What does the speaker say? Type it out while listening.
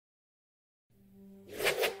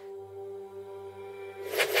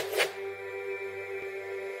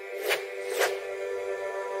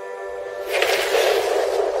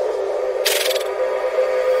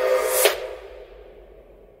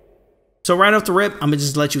So right off the rip, I'm gonna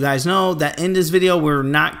just let you guys know that in this video, we're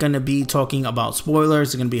not gonna be talking about spoilers.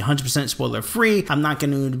 It's gonna be 100% spoiler free. I'm not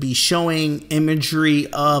gonna be showing imagery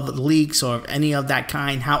of leaks or any of that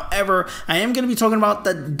kind. However, I am gonna be talking about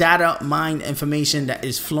the data mine information that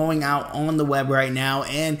is flowing out on the web right now,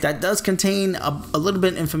 and that does contain a little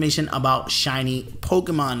bit of information about shiny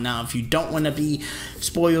Pokemon. Now, if you don't want to be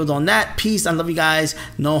spoiled on that, peace. I love you guys.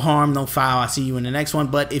 No harm, no foul. I'll see you in the next one.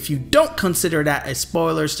 But if you don't consider that a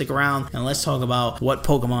spoiler, stick around and let's talk about what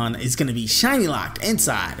Pokemon is going to be shiny locked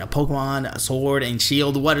inside a Pokemon Sword and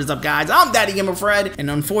Shield. What is up, guys? I'm Daddy Gamer Fred, and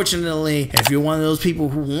unfortunately, if you're one of those people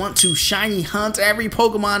who want to shiny hunt every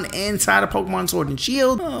Pokemon inside a Pokemon Sword and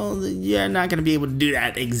Shield, well, you're not going to be able to do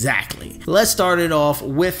that exactly. Let's start it off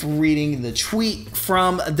with reading the tweet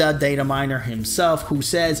from the data miner himself, who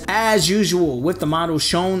says, as usual, with the models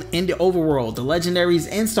shown in the overworld, the legendaries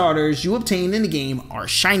and starters you obtain in the game are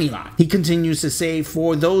shiny locked. He continues to say,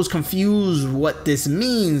 for those confused what this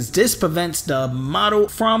means, this prevents the model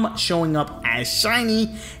from showing up as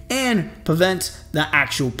shiny and prevents the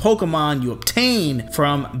actual Pokemon you obtain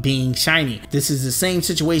from being shiny. This is the same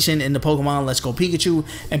situation in the Pokemon Let's Go Pikachu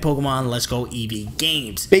and Pokemon Let's Go Eevee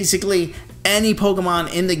games. Basically, any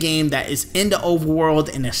Pokemon in the game that is in the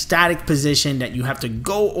overworld in a static position that you have to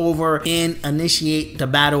go over and initiate the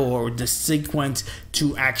battle or the sequence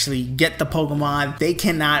to actually get the Pokemon, they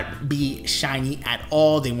cannot be shiny at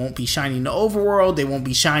all. They won't be shiny in the overworld. They won't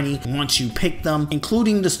be shiny once you pick them,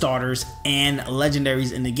 including the starters and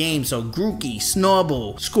legendaries in the game. So Grookey,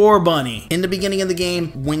 Snubbull, Scorbunny, in the beginning of the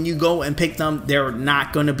game, when you go and pick them, they're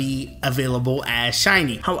not going to be available as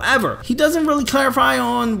shiny. However, he doesn't really clarify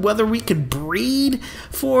on whether we could breed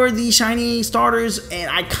for the shiny starters, and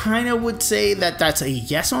I kind of would say that that's a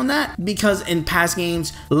yes on that, because in past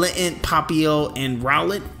games, Linton, Popplio, and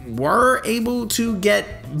Rowlet were able to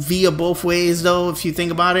get via both ways, though, if you think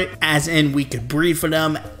about it, as in we could breed for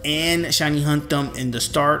them and shiny hunt them in the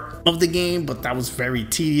start of the game, but that was very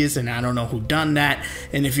tedious and I don't know who done that,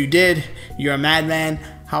 and if you did, you're a madman.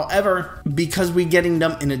 However, because we're getting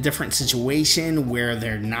them in a different situation where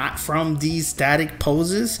they're not from these static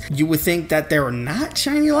poses, you would think that they're not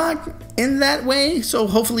shiny locked in that way. So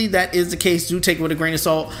hopefully that is the case. Do take it with a grain of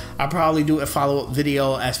salt. I'll probably do a follow-up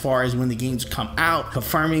video as far as when the games come out,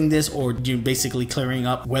 confirming this or basically clearing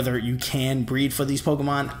up whether you can breed for these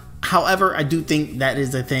Pokemon. However, I do think that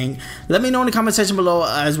is the thing. Let me know in the comment section below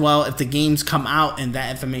as well if the games come out and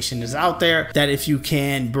that information is out there, that if you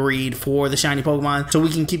can breed for the shiny Pokemon, so we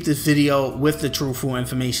can keep this video with the truthful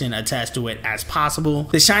information attached to it as possible.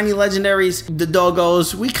 The shiny legendaries, the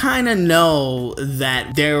doggos, we kind of know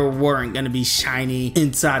that there weren't going to be shiny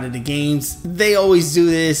inside of the games. They always do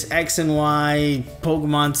this, X and Y,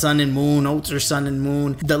 Pokemon Sun and Moon, Ultra Sun and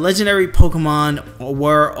Moon. The legendary Pokemon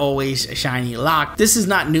were always shiny locked. This is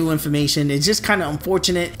not new information. It's just kind of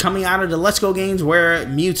unfortunate coming out of the Let's Go games where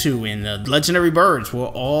Mewtwo and the legendary birds were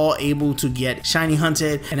all able to get shiny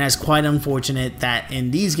hunted, and that's quite unfortunate that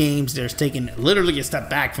in these games there's taking literally a step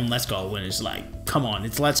back from Let's Go when it's like, come on,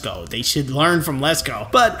 it's Let's Go. They should learn from Let's Go,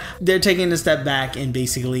 but they're taking a step back and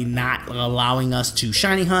basically not allowing us to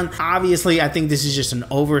shiny hunt. Obviously, I think this is just an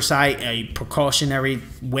oversight, a precautionary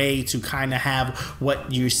way to kind of have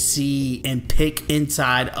what you see and pick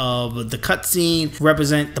inside of the cutscene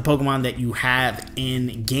represent the Pokemon that you have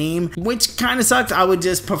in game, which kind of sucks. I would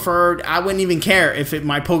just prefer, I wouldn't even care if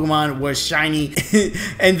my Pokemon was shiny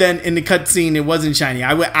and then in the cutscene it wasn't shiny.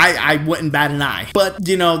 I wouldn't bat an eye, but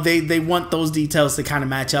you know, they want those details to kind of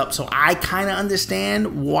match up, so I kind of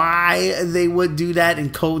understand why they would do that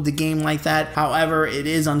and code the game like that. However, it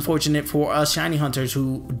is unfortunate for us shiny hunters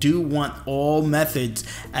who do want all methods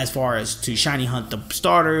as far as to shiny hunt the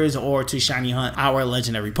starters or to shiny hunt our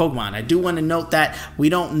legendary Pokemon. I do want to note that we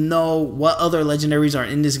don't know what other legendaries are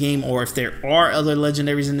in this game, or if there are other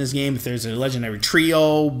legendaries in this game, if there's a legendary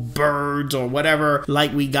trio, birds, or whatever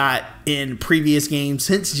like we got in previous games.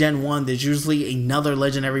 Since Gen 1, there's usually another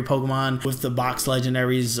legendary Pokemon with the box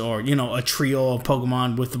legendaries, or you know, a trio of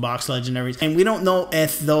Pokemon with the box legendaries, and we don't know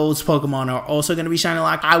if those Pokemon are also going to be shiny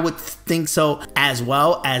locked. I would think so, as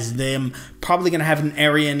well as them probably going to have an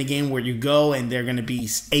area in the game where you go and they're going to be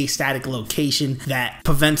a static location that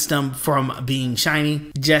prevents them from being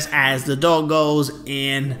shiny, just as the doggos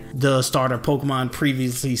and the starter Pokemon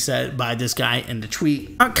previously said by this guy in the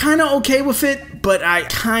tweet. I'm kind of okay with it, but I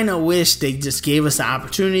kind of wish they just gave us the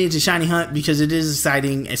opportunity to shiny hunt, because it is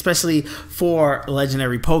exciting, especially for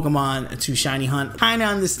legendary Pokemon to shiny hunt. Kind of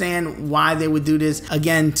understand why they would do this,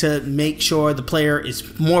 again, to make sure the player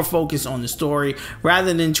is more focused on the story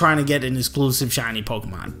rather than trying to get an exclusive shiny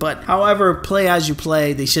Pokemon. But however, play as you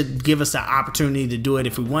play, they should give us the opportunity to do it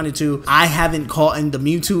if we wanted to. I haven't caught in the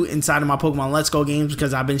Mewtwo inside of my Pokemon Let's Go games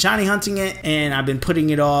because I've been shiny hunting it, and I've been putting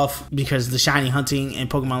it off because the shiny hunting in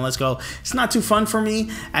Pokemon Let's Go, it's not too fun for me.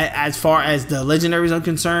 As far as the legendaries are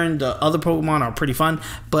concerned, the other Pokemon are pretty fun,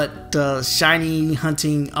 but the shiny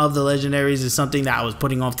hunting of the legendaries is something that I was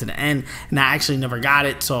putting off to the end, and I actually never got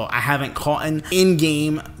it, so I haven't caught in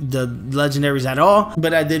game the legendaries at all.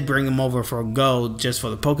 But I did bring them over for a go just for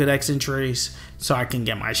the Pokedex entries so I can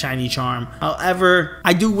get my shiny charm. However,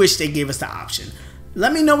 I do wish they gave us the option.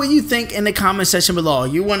 Let me know what you think in the comment section below. Are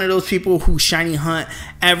you one of those people who shiny hunt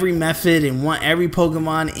every method and want every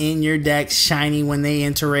Pokemon in your deck shiny when they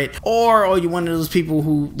enter it? Or are you one of those people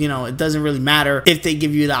who, you know, it doesn't really matter if they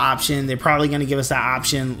give you the option? They're probably going to give us that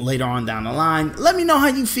option later on down the line. Let me know how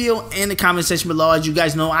you feel in the comment section below. As you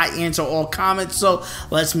guys know, I answer all comments, so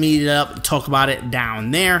let's meet it up, talk about it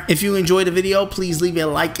down there. If you enjoyed the video, please leave it a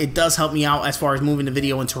like. It does help me out as far as moving the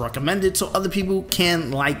video into recommended, so other people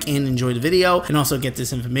can like and enjoy the video and also get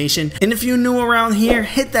this information. And if you're new around here,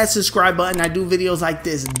 hit that subscribe button. I do videos like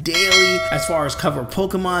this daily as far as cover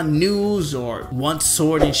Pokemon news, or once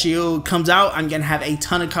Sword and Shield comes out, I'm gonna have a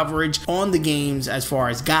ton of coverage on the games as far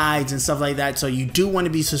as guides and stuff like that. So you do want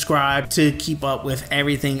to be subscribed to keep up with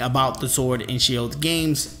everything about the Sword and Shield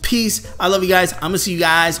games. Peace. I love you guys. I'm gonna see you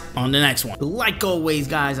guys on the next one. Like always,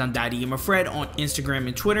 guys, I'm Daddy Gamer Fred on Instagram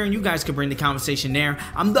and Twitter, and you guys can bring the conversation there.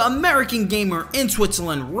 I'm the American gamer in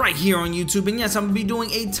Switzerland right here on YouTube, and yes, I'm gonna be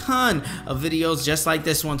doing a ton of videos just like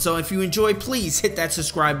this one. So if you enjoy, please hit that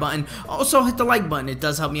subscribe button. Also hit the like button. It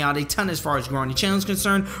does help me out a ton as far as growing the channel is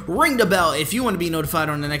concerned. Ring the bell if you want to be notified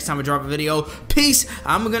on the next time I drop a video. Peace.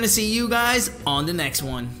 I'm gonna see you guys on the next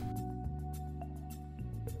one.